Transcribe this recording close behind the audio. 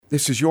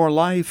This is Your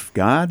Life,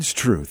 God's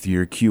Truth.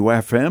 Your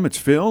QFM. It's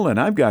Phil, and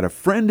I've got a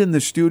friend in the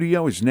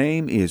studio. His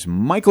name is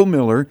Michael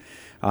Miller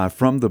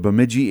from the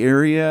Bemidji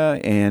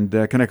area. And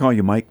can I call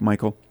you Mike,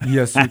 Michael?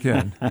 Yes, you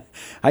can.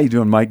 How you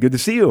doing, Mike? Good to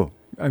see you.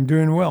 I'm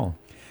doing well.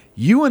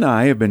 You and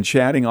I have been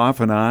chatting off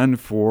and on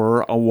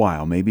for a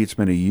while. Maybe it's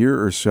been a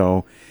year or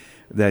so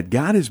that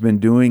God has been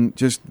doing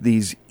just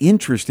these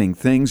interesting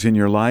things in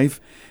your life.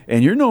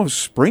 And you're no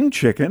spring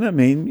chicken. I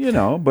mean,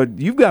 but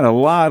you've got a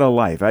lot of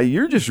life.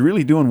 You're just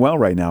really doing well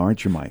right now,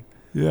 aren't you, Mike?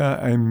 Yeah,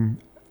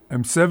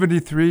 I'm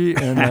 73,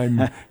 and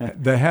I'm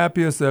the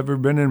happiest I've ever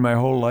been in my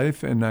whole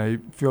life, and I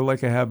feel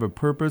like I have a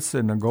purpose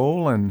and a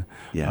goal, and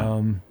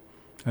I'm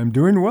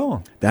doing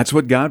well. That's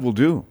what God will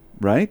do,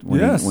 right?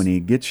 When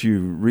He gets you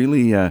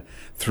really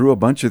through a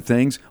bunch of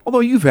things. Although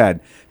you've had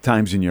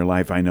times in your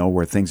life, I know,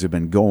 where things have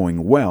been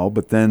going well,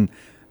 but then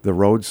the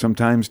road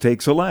sometimes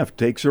takes a left,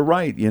 takes a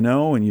right,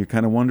 and you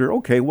kind of wonder,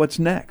 okay, what's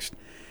next?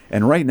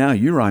 And right now,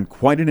 you're on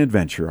quite an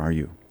adventure, are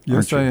you?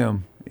 Yes, I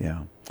am.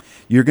 Yeah.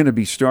 You're going to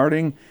be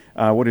starting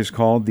what is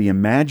called the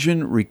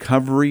Imagine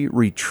Recovery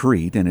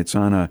Retreat, and it's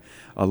on a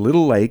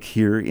little lake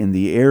here in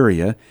the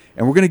area.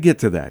 And we're going to get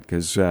to that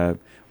because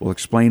we'll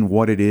explain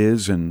what it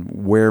is and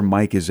where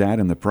Mike is at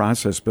in the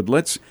process. But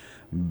let's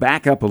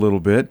back up a little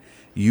bit.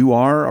 You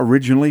are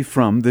originally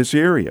from this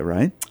area,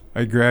 right?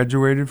 I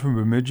graduated from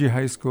Bemidji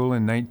High School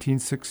in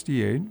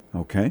 1968.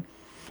 Okay.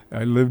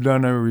 I lived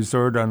on a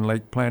resort on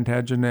Lake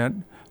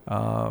Plantagenet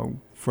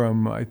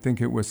from, I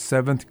think it was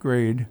 7th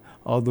grade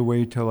all the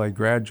way till I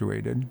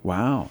graduated.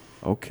 Wow.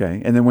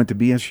 Okay. And then went to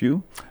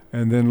BSU?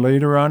 And then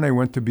later on I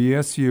went to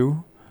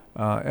BSU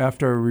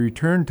after I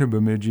returned to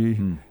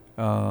Bemidji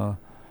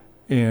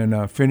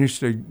and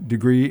finished a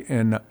degree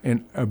in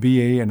a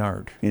BA in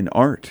art. In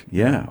art,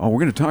 yeah. Oh, we're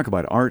going to talk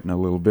about art in a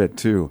little bit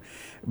too.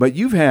 But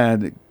you've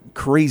had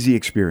crazy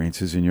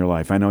experiences in your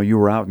life. I know you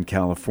were out in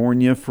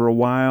California for a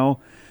while.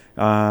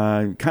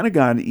 Kind of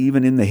got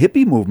even in the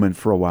hippie movement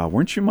for a while,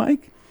 weren't you,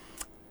 Mike?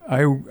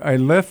 I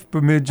left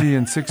Bemidji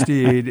in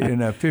 68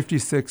 in a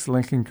 56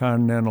 Lincoln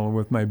Continental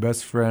with my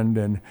best friend,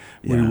 and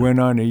we went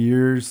on a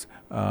year's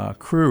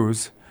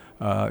cruise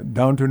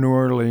down to New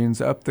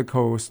Orleans, up the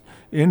coast,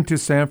 into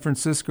San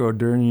Francisco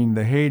during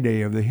the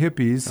heyday of the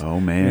hippies. Oh,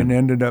 man. And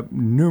ended up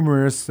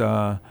numerous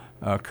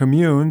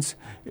communes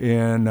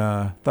and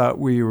thought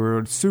we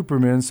were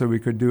supermen so we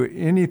could do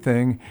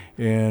anything,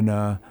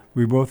 and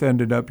we both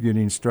ended up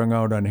getting strung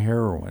out on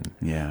heroin.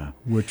 Yeah.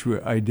 Which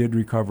I did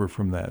recover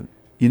from that.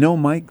 You know,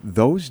 Mike,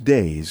 those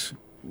days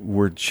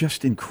were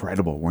just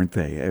incredible, weren't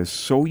they? It was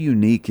so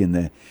unique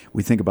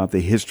we think about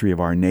the history of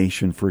our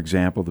nation, for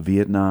example, the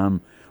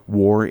Vietnam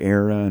War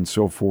era and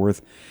so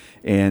forth.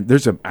 And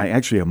there's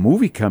actually a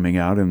movie coming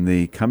out in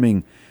the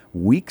coming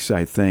weeks,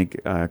 I think,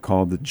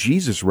 called The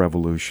Jesus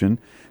Revolution,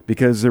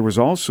 because there was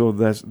also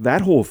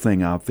that whole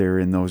thing out there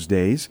in those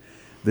days,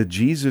 the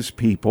Jesus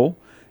people,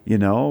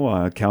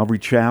 Calvary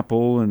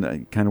Chapel,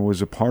 and kind of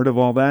was a part of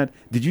all that.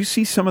 Did you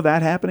see some of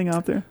that happening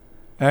out there?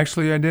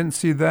 Actually, I didn't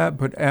see that,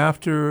 but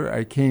after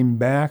I came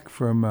back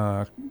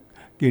from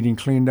getting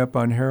cleaned up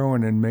on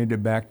heroin and made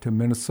it back to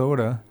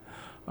Minnesota,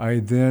 I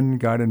then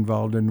got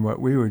involved in what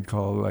we would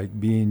call like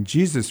being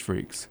Jesus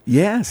freaks.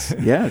 Yes,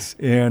 yes.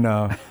 And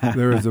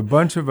there was a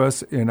bunch of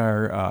us in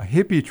our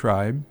hippie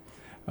tribe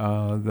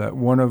that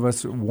one of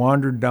us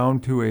wandered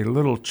down to a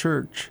little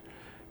church,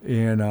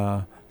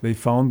 and they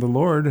found the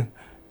Lord,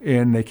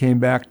 and they came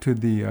back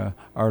to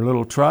our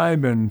little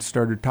tribe and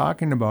started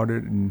talking about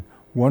it, and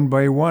one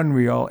by one,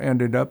 we all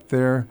ended up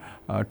there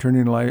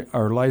turning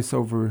our lives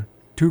over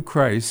to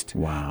Christ.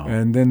 Wow.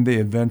 And then the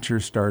adventure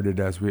started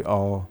as we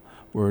all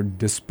were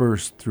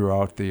dispersed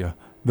throughout the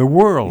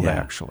world,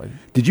 actually.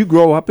 Did you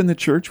grow up in the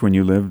church when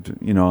you lived,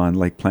 on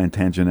Lake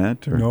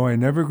Plantagenet? Or? No, I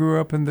never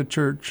grew up in the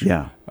church.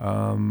 Yeah.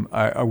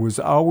 I was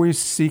always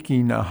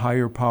seeking a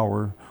higher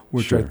power,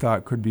 which I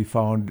thought could be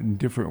found in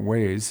different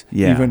ways,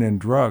 even in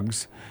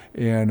drugs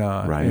and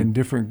in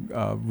different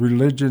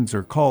religions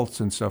or cults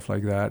and stuff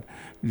like that.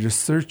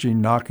 Just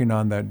searching, knocking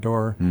on that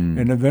door,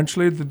 and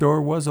eventually the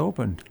door was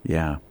opened.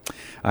 Yeah.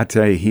 I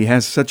tell you, he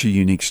has such a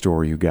unique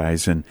story, you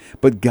guys.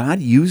 But God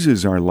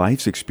uses our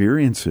life's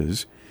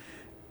experiences,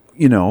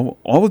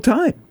 all the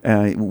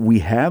time. We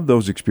have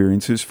those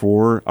experiences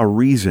for a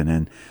reason.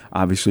 And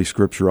obviously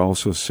Scripture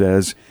also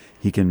says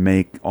He can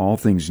make all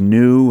things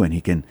new, and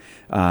He can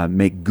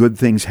make good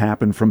things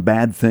happen from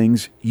bad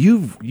things.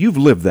 You've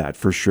lived that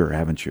for sure,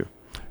 haven't you?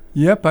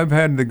 Yep, I've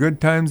had the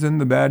good times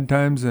and the bad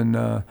times,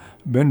 and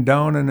been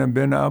down and I've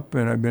been up,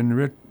 and I've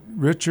been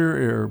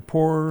richer or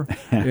poorer,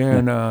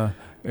 and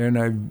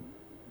I've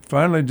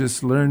finally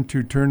just learned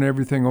to turn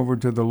everything over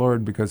to the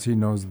Lord because He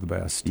knows the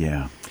best.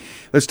 Yeah.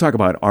 Let's talk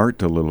about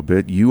art a little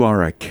bit. You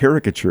are a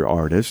caricature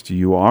artist.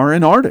 You are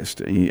an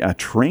artist, a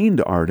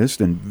trained artist,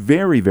 and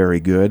very,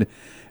 very good.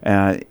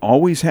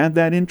 Always had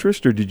that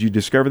interest, or did you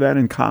discover that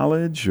in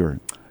college? Or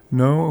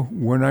No,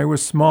 when I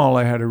was small,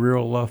 I had a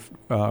real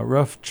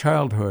rough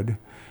childhood,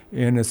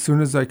 and as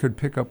soon as I could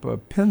pick up a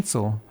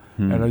pencil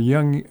at a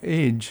young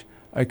age,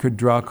 I could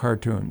draw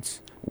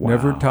cartoons.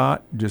 Never Wow.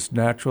 taught, just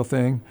natural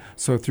thing.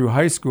 So through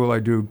high school, I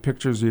do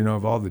pictures,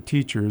 of all the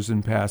teachers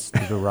and passed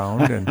it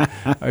around, and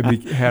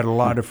had a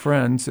lot of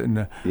friends,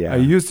 and Yeah. I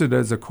used it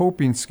as a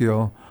coping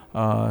skill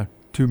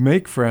to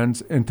make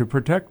friends and to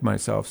protect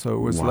myself. So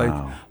it was like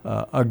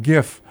Wow. a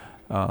gift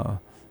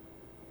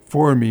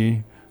for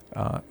me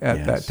at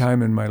Yes. that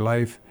time in my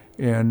life,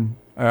 and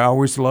I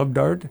always loved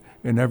art,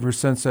 and ever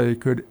since I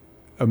could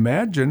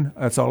imagine,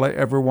 that's all I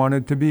ever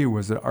wanted to be,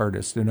 was an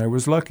artist, and I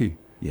was lucky.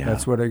 Yeah.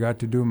 That's what I got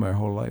to do my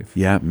whole life.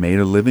 Yeah, made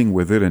a living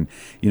with it. And,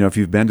 if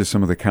you've been to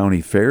some of the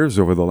county fairs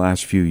over the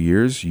last few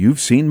years, you've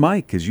seen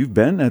Mike, because you've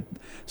been at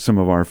some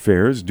of our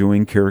fairs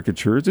doing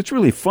caricatures. It's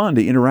really fun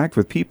to interact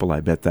with people,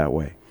 I bet, that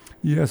way.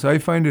 Yes, I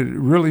find it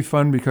really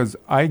fun because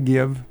I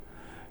give,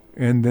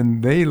 and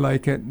then they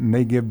like it, and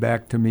they give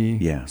back to me.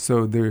 Yeah.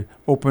 So there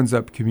opens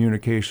up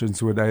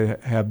communications, what I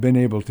have been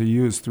able to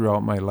use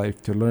throughout my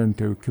life to learn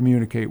to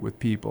communicate with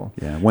people.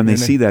 Yeah, when they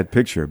And see that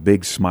picture,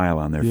 big smile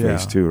on their Yeah.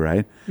 face too,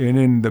 right? And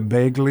in the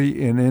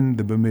Bagley and in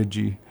the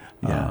Bemidji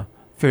Yeah.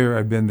 fair,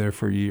 I've been there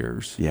for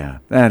years. Yeah,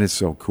 that is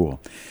so cool.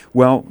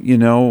 Well,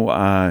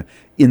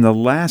 in the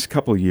last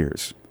couple of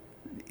years,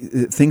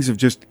 things have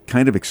just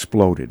kind of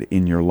exploded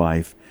in your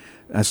life.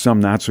 Some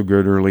not so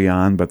good early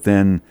on, but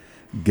then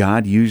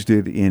God used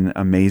it in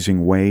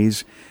amazing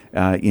ways.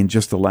 In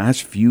just the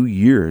last few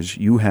years,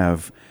 you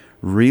have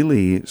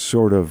really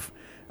sort of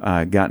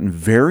gotten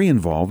very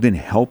involved in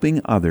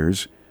helping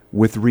others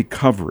with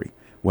recovery,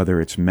 whether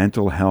it's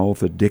mental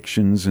health,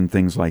 addictions, and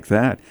things like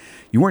that.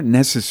 You weren't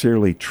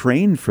necessarily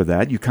trained for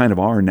that. You kind of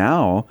are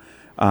now,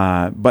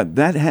 but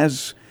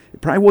it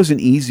probably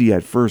wasn't easy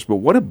at first, but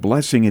what a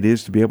blessing it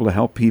is to be able to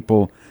help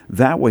people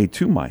that way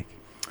too, Mike.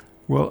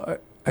 Well,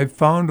 I've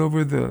found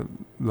over the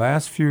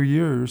last few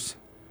years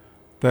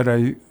that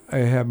I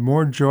have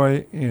more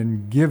joy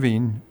in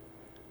giving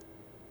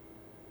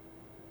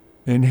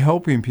and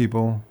helping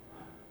people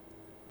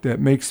that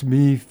makes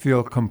me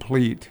feel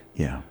complete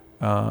Yeah.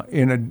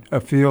 in a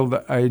field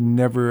that I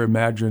never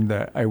imagined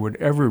that I would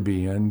ever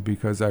be in,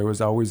 because I was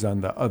always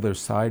on the other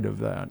side of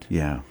that.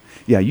 Yeah.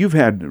 Yeah, you've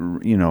had,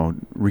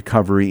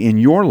 recovery in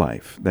your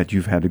life that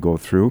you've had to go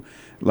through,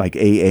 like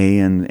AA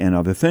and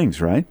other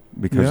things, right?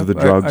 Because of the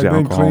drugs, I've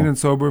alcohol. been clean and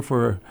sober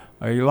for,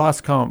 I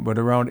lost count, but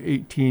around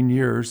 18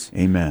 years.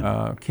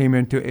 Amen. Came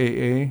into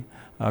AA,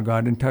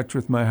 got in touch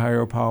with my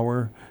higher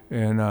power,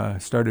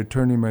 and started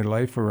turning my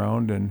life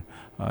around. And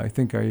I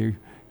think I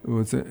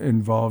was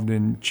involved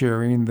in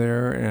chairing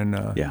there, and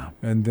Yeah.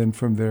 and then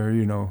from there,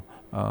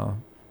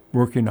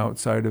 working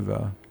outside of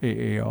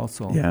AA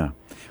also. Yeah.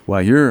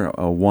 Well, you're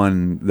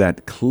one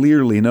that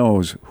clearly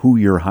knows who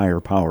your higher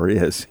power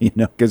is,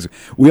 because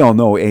we all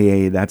know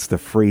AA, that's the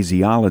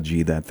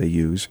phraseology that they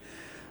use.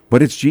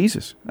 But it's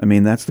Jesus. I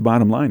mean, that's the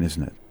bottom line,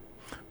 isn't it?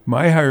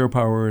 My higher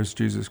power is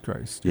Jesus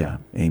Christ. Yeah.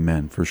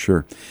 Amen, for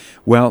sure.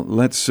 Well,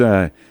 let's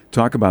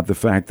talk about the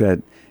fact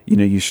that,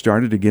 you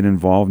started to get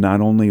involved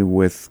not only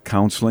with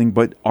counseling,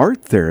 but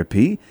art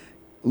therapy.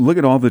 Look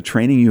at all the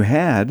training you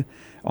had.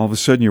 All of a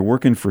sudden, you're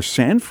working for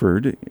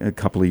Sanford a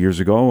couple of years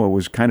ago. It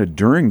was kind of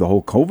during the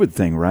whole COVID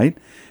thing, right?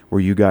 Where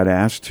you got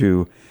asked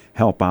to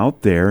help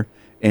out there.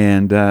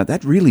 And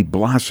that really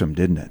blossomed,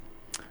 didn't it?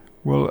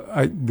 Well,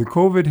 the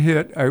COVID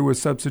hit, I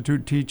was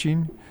substitute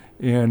teaching,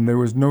 and there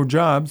was no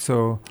job,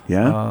 so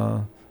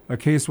Yeah. a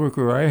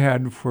caseworker I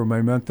had for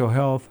my mental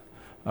health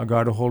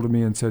got a hold of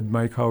me and said,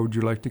 "Mike, how would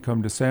you like to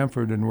come to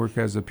Sanford and work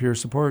as a peer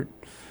support?"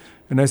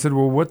 And I said,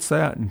 "Well, what's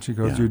that?" And she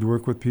goes, Yeah. "You'd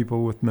work with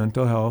people with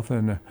mental health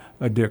and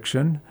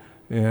addiction."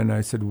 And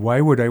I said,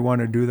 "Why would I want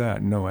to do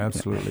that?" No,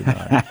 absolutely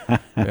not.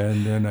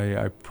 And then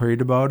I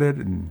prayed about it,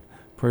 and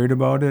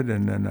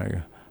then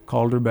I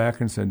called her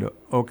back and said,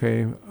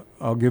 "Okay,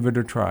 I'll give it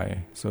a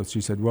try." So she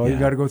said, "Well, Yeah. you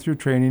got to go through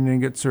training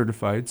and get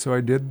certified." So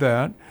I did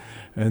that,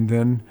 and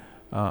then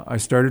I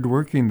started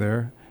working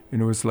there,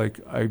 and it was like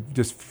I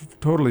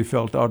just totally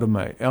felt out of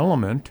my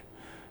element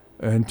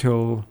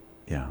until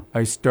Yeah.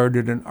 I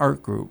started an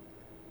art group.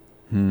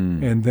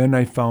 And then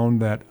I found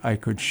that I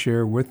could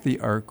share with the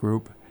art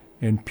group,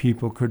 and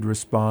people could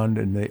respond,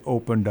 and they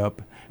opened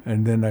up,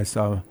 and then I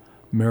saw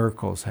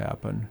miracles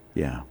happen.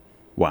 Yeah.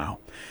 Wow.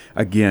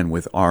 Again,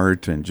 with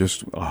art and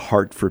just a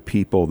heart for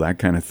people, that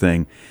kind of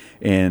thing.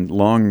 And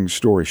long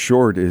story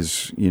short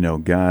is,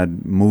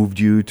 God moved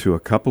you to a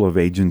couple of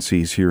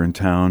agencies here in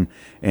town,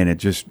 and it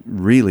just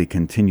really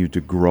continued to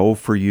grow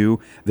for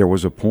you. There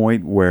was a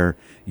point where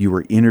you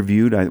were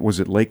interviewed. Was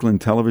it Lakeland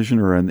Television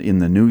or in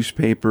the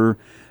newspaper?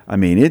 I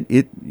mean,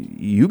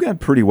 you got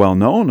pretty well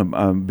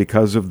known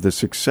because of the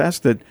success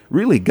that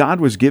really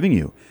God was giving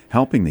you,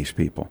 helping these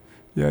people.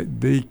 Yeah,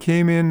 they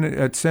came in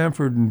at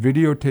Sanford and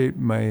videotaped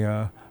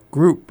my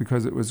group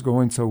because it was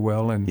going so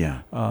well, and Yeah.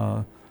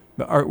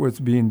 the art was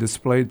being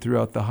displayed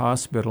throughout the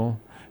hospital.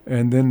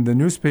 And then the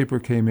newspaper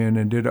came in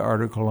and did an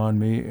article on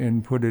me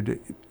and put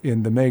it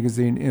in the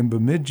magazine in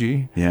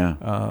Bemidji, Yeah.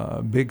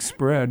 a big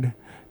spread.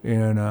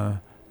 And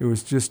it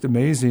was just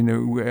amazing.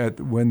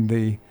 When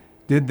they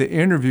did the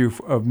interview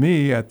of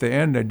me at the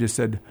end, I just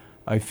said,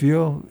 I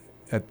feel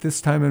at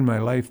this time in my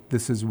life,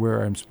 this is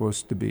where I'm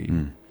supposed to be.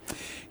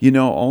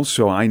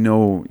 Also, I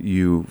know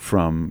you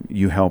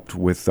helped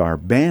with our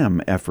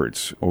BAM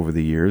efforts over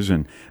the years,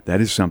 and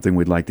that is something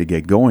we'd like to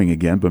get going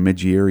again.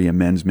 Bemidji Area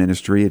Men's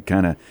Ministry, it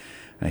kind of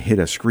hit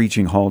a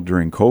screeching halt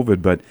during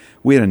COVID, but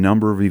we had a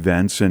number of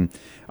events, and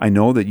I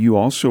know that you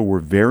also were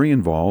very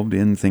involved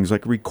in things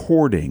like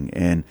recording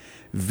and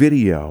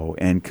video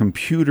and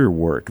computer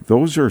work.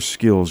 Those are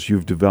skills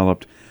you've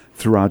developed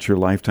throughout your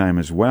lifetime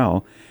as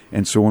well.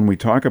 And so when we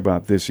talk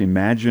about this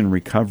Imagine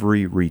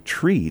Recovery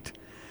Retreat,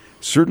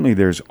 certainly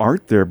there's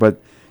art there,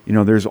 but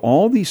there's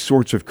all these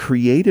sorts of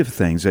creative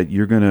things that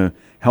you're going to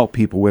help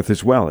people with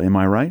as well. Am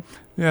I right?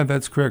 Yeah,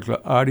 that's correct.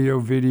 Audio,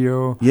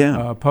 video,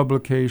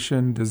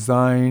 publication,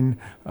 design,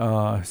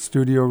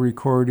 studio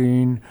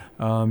recording.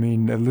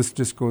 The list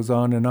just goes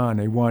on and on.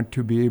 They want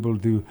to be able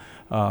to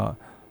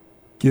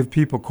give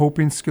people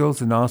coping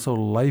skills and also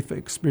life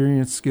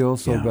experience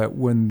skills so that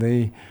when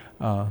they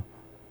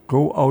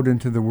go out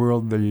into the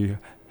world, they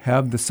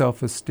have the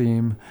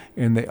self-esteem,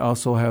 and they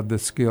also have the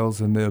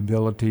skills and the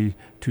ability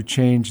to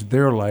change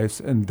their lives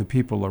and the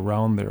people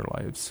around their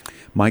lives.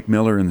 Mike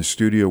Miller in the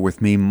studio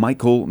with me.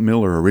 Michael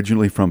Miller,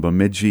 originally from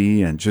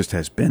Bemidji, and just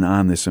has been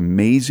on this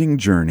amazing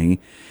journey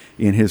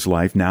in his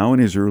life, now in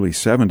his early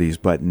 70s,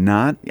 but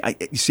not...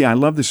 I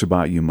love this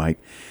about you, Mike.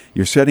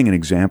 You're setting an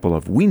example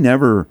of we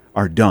never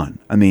are done.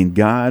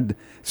 God,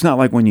 it's not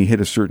like when you hit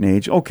a certain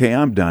age, okay,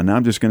 I'm done.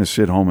 I'm just going to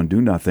sit home and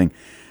do nothing.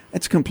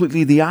 It's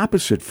completely the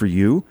opposite for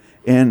you.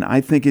 And I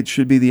think it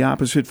should be the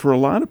opposite for a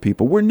lot of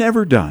people. We're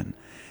never done.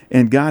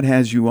 And God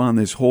has you on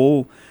this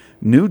whole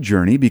new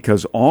journey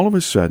because all of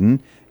a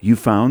sudden you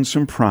found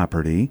some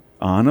property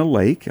on a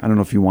lake. I don't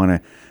know if you want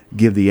to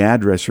give the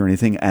address or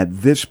anything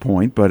at this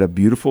point, but a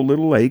beautiful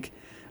little lake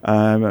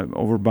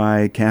over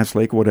by Cass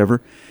Lake,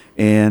 whatever.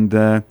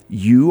 And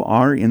you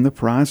are in the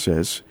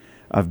process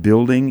of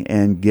building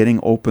and getting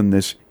open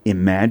this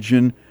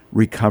Imagine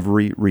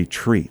Recovery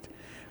Retreat.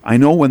 I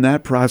know when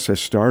that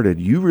process started,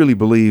 you really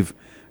believe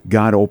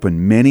God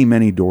opened many,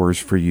 many doors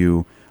for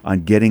you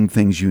on getting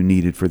things you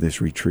needed for this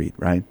retreat,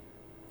 right?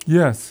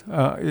 Yes.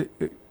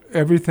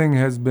 Everything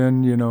has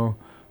been,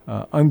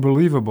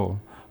 unbelievable.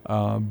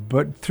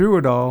 But through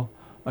it all,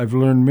 I've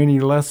learned many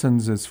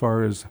lessons as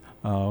far as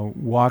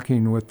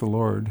walking with the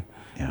Lord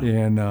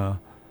and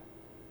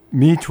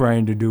me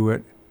trying to do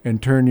it and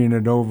turning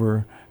it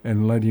over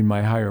and letting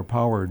my higher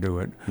power do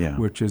it,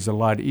 which is a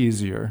lot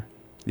easier.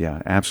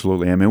 Yeah,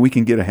 absolutely. We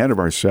can get ahead of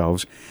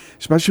ourselves,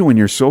 especially when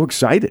you're so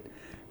excited.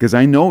 Because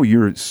I know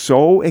you're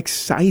so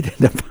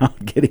excited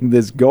about getting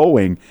this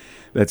going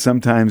that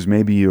sometimes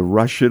maybe you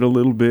rush it a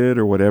little bit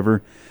or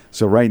whatever.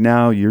 So right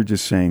now you're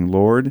just saying,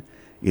 Lord,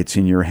 it's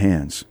in your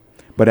hands.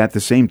 But at the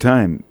same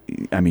time,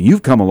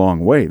 you've come a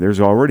long way. There's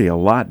already a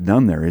lot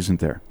done there, isn't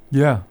there?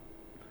 Yeah,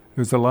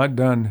 there's a lot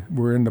done.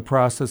 We're in the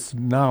process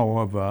now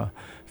of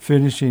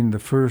finishing the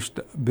first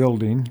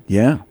building,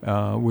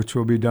 which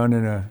will be done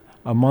in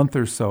a month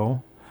or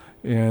so.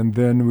 And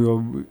then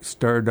we'll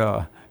start...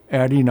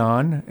 adding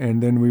on,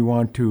 and then we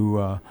want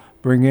to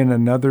bring in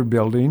another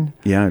building.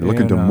 Yeah,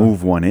 looking to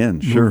move one in,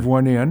 sure. Move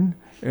one in,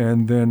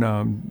 and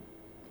then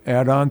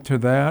add on to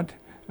that,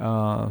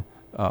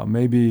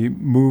 maybe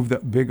move the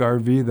big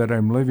RV that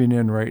I'm living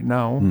in right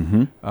now.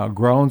 Mm-hmm.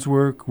 Grounds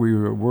work, we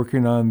were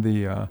working on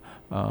the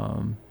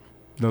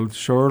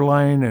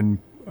shoreline and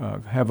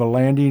have a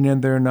landing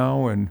in there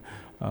now, and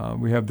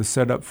we have the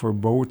setup for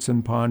boats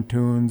and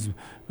pontoons,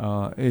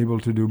 able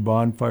to do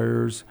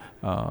bonfires,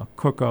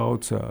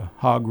 cookouts,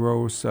 hog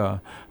roasts.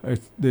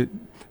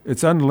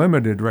 It's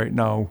unlimited right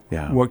now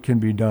what can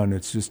be done.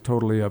 It's just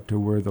totally up to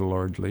where the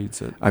Lord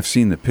leads it. I've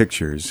seen the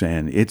pictures,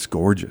 and it's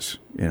gorgeous.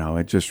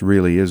 It just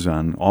really is.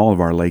 On all of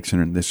our lakes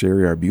in this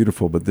area are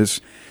beautiful, but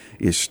this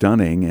is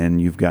stunning,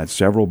 and you've got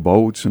several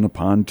boats and a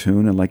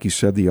pontoon, and like you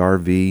said, the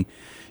RV.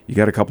 You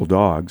got a couple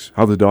dogs.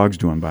 How are the dogs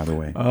doing, by the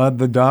way?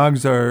 The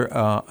dogs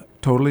are...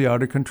 totally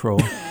out of control.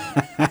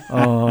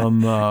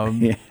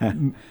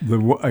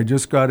 I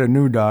just got a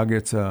new dog.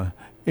 It's a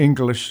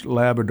English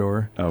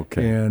Labrador.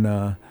 Okay.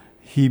 And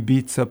he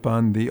beats up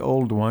on the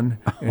old one,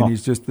 and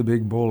he's just the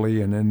big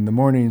bully. And in the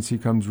mornings, he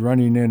comes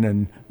running in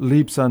and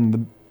leaps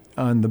on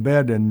the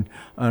bed and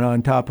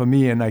on top of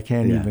me, and I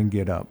can't even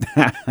get up.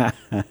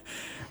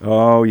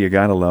 Oh, you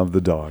got to love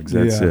the dogs.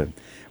 That's it.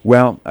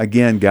 Well,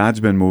 again, God's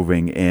been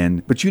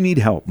moving, but you need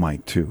help,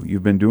 Mike, too.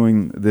 You've been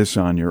doing this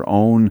on your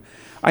own.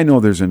 I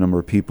know there's a number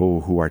of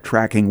people who are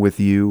tracking with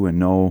you and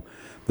know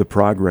the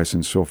progress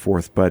and so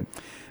forth, but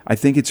I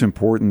think it's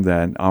important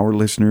that our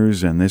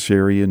listeners in this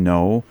area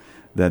know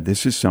that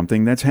this is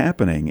something that's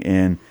happening.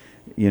 And,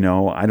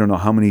 I don't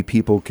know how many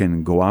people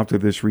can go out to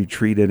this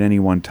retreat at any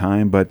one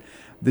time, but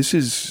this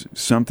is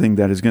something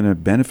that is going to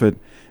benefit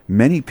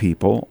many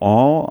people,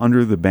 all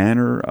under the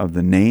banner of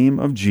the name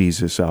of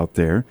Jesus out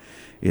there.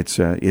 It's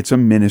a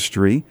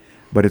ministry,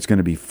 but it's going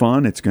to be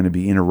fun. It's going to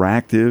be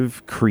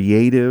interactive,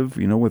 creative,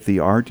 with the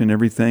art and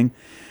everything.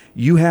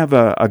 You have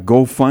a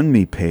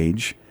GoFundMe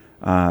page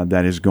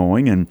that is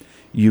going, and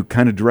you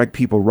kind of direct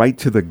people right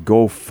to the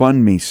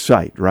GoFundMe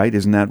site, right?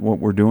 Isn't that what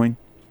we're doing?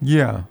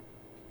 Yeah.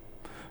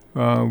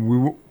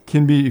 We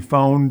can be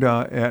found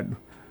at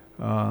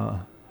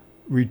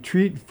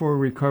Retreat for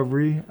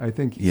Recovery. I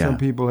think some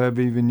people have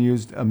even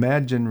used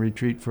Imagine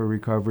Retreat for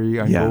Recovery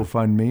on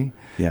GoFundMe.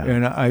 Yeah.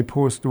 And I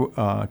post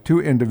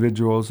to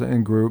individuals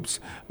and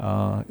groups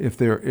if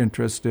they're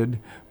interested,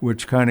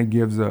 which kind of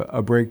gives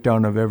a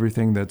breakdown of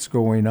everything that's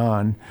going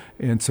on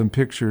and some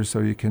pictures so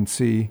you can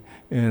see.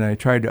 And I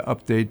try to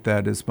update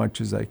that as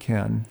much as I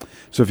can.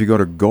 So if you go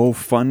to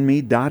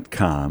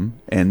GoFundMe.com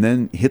and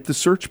then hit the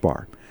search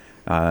bar,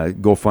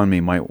 GoFundMe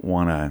might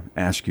want to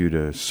ask you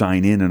to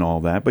sign in and all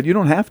that, but you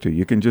don't have to.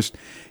 You can just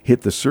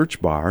hit the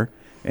search bar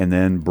and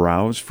then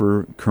browse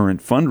for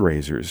current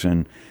fundraisers.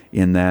 And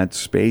in that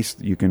space,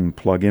 you can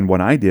plug in.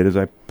 What I did is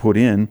I put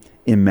in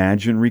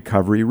Imagine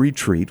Recovery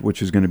Retreat, which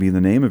is going to be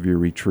the name of your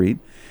retreat,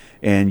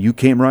 and you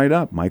came right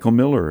up, Michael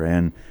Miller,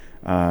 and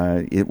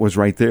it was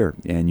right there.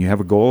 And you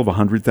have a goal of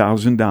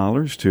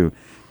 $100,000 to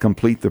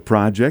complete the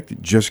project,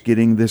 just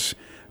getting this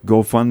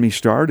GoFundMe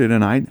started,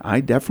 and I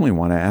definitely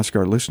want to ask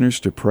our listeners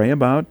to pray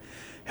about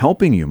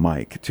helping you,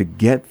 Mike, to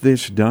get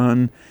this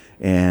done.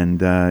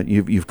 And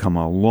you've come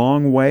a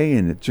long way,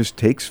 and it just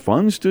takes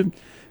funds to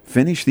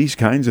finish these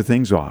kinds of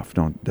things off,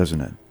 doesn't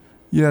it?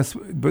 Yes,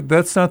 but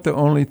that's not the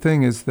only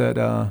thing. Is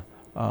that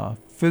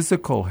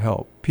physical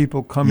help,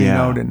 people coming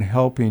out and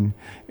helping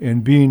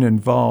and being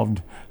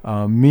involved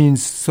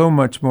means so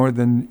much more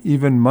than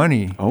even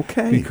money.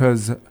 Okay,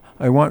 because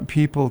I want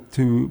people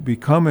to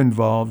become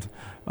involved.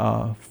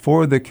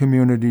 For the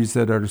communities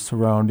that are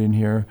surrounding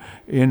here,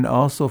 and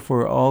also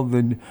for all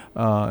the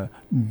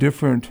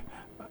different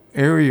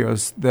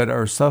areas that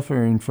are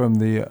suffering from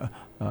the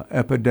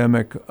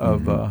epidemic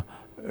of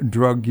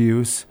drug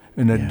use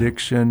and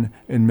addiction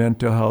and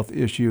mental health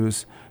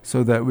issues,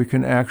 so that we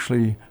can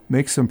actually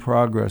make some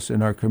progress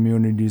in our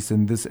communities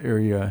in this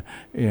area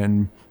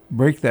and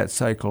break that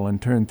cycle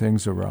and turn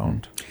things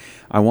around.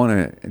 I want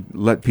to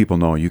let people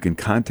know you can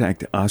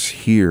contact us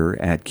here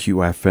at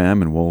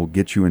QFM, and we'll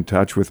get you in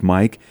touch with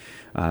Mike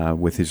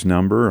with his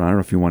number. I don't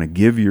know if you want to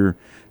give your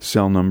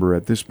cell number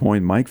at this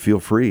point. Mike, feel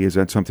free. Is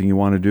that something you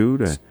want to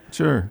do?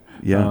 Sure.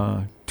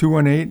 Yeah.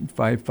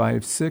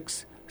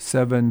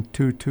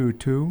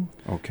 218-556-7222.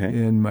 Okay.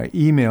 And my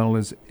email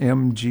is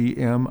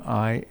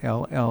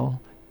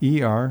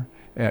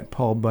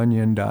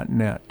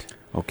mgmiller@paulbunyan.net.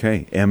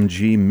 Okay.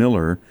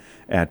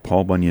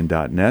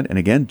 mgmiller@paulbunyan.net. And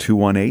again,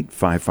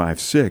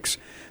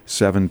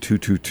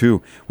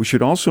 218-556-7222. We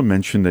should also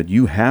mention that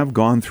you have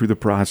gone through the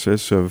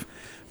process of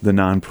the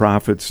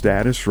nonprofit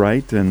status,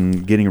 right,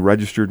 and getting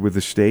registered with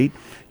the state.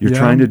 You're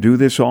trying to do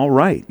this all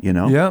right, you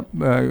know? Yeah,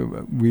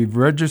 we've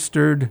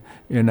registered,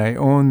 and I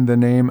own the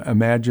name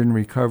Imagine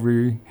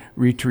Recovery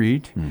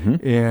Retreat,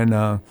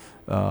 and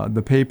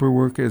the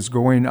paperwork is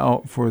going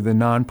out for the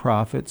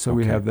nonprofit, so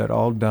we have that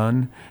all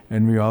done,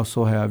 and we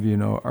also have,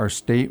 our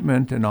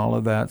statement and all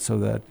of that, so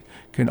that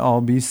can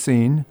all be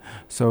seen.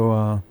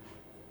 So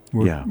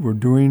we're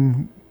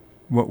doing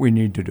what we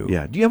need to do.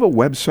 Yeah. Do you have a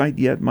website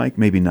yet, Mike?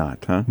 Maybe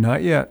not, huh?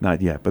 Not yet.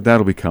 Not yet, but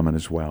that'll be coming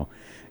as well.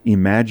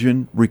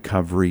 Imagine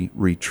Recovery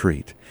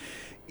Retreat.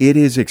 It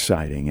is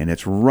exciting, and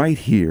it's right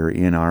here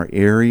in our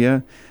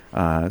area.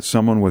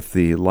 Someone with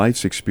the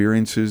life's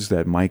experiences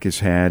that Mike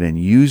has had and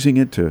using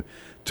it to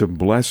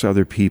bless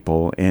other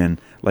people. And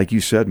like you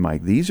said,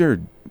 Mike, these are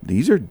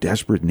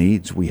desperate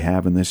needs we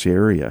have in this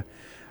area.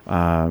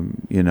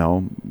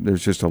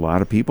 There's just a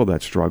lot of people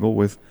that struggle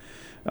with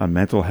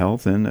mental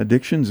health and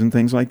addictions and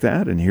things like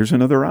that, and here's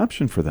another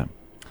option for them.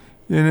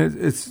 And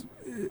it's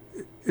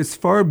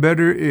far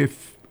better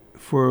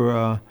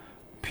for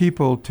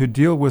people to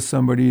deal with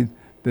somebody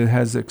that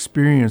has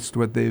experienced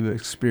what they've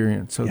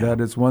experienced. So that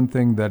is one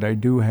thing that I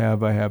do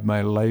have. I have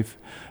my life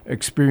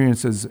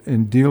experiences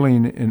in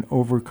dealing and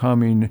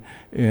overcoming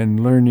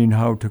and learning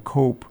how to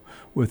cope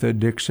with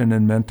addiction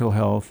and mental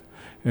health.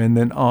 And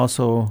then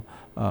also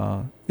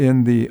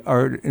in the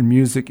art and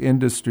music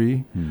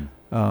industry,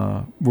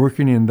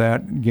 working in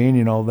that,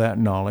 gaining all that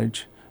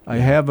knowledge. I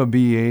have a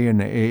BA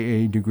and an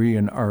AA degree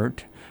in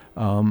art.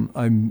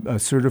 I'm a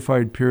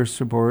certified peer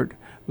support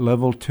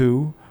level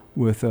 2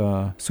 with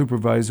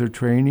supervisor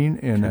training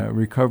and a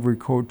recovery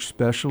coach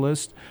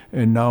specialist.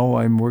 And now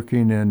I'm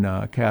working in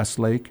Cass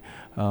Lake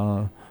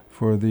for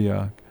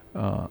the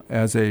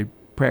as a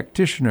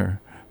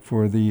practitioner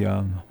for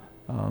the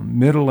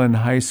middle and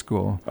high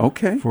school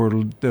for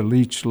the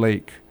Leech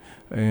Lake,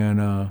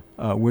 and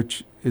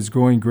which is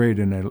going great,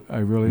 and I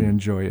really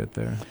enjoy it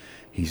there.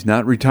 He's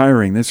not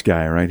retiring, this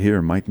guy right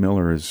here. Mike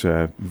Miller is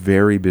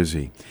very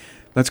busy.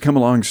 Let's come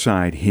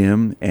alongside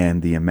him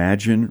and the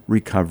Imagine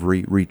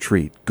Recovery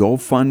Retreat.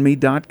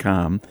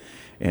 GoFundMe.com,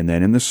 and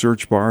then in the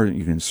search bar,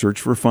 you can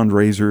search for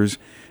fundraisers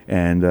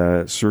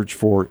and search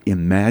for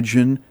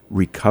Imagine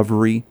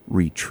Recovery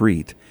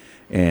Retreat.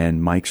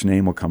 And Mike's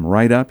name will come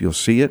right up. You'll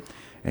see it,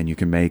 and you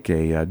can make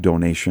a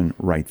donation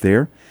right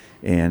there.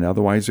 And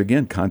otherwise,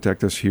 again,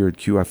 contact us here at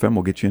QFM.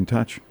 We'll get you in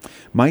touch.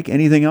 Mike,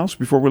 anything else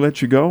before we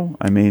let you go?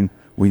 I mean,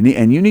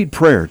 you need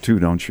prayer too,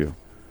 don't you?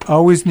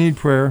 Always need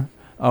prayer.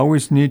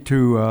 Always need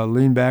to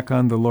lean back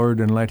on the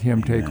Lord and let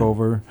Him take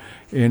over.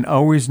 And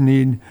always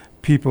need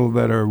people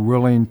that are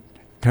willing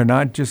to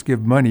not just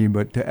give money,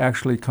 but to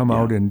actually come Yeah.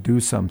 out and do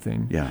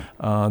something. Yeah.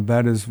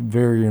 That is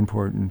very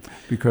important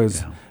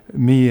because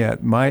me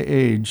at my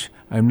age,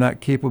 I'm not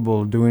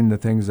capable of doing the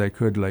things I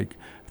could like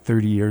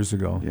 30 years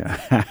ago.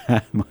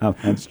 Yeah, well,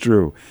 that's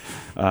true.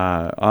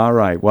 All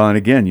right. Well, and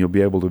again, you'll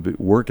be able to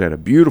work at a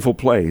beautiful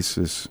place.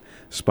 This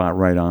spot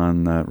right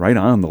on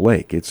the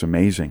lake. It's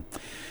amazing.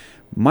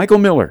 Michael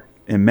Miller,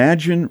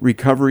 Imagine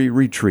Recovery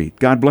Retreat.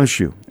 God bless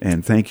you,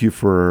 and thank you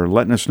for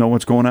letting us know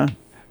what's going on.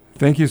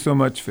 Thank you so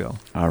much, Phil.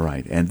 All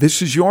right. And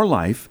this is your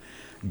life,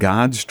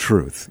 God's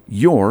truth.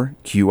 Your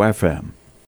QFM.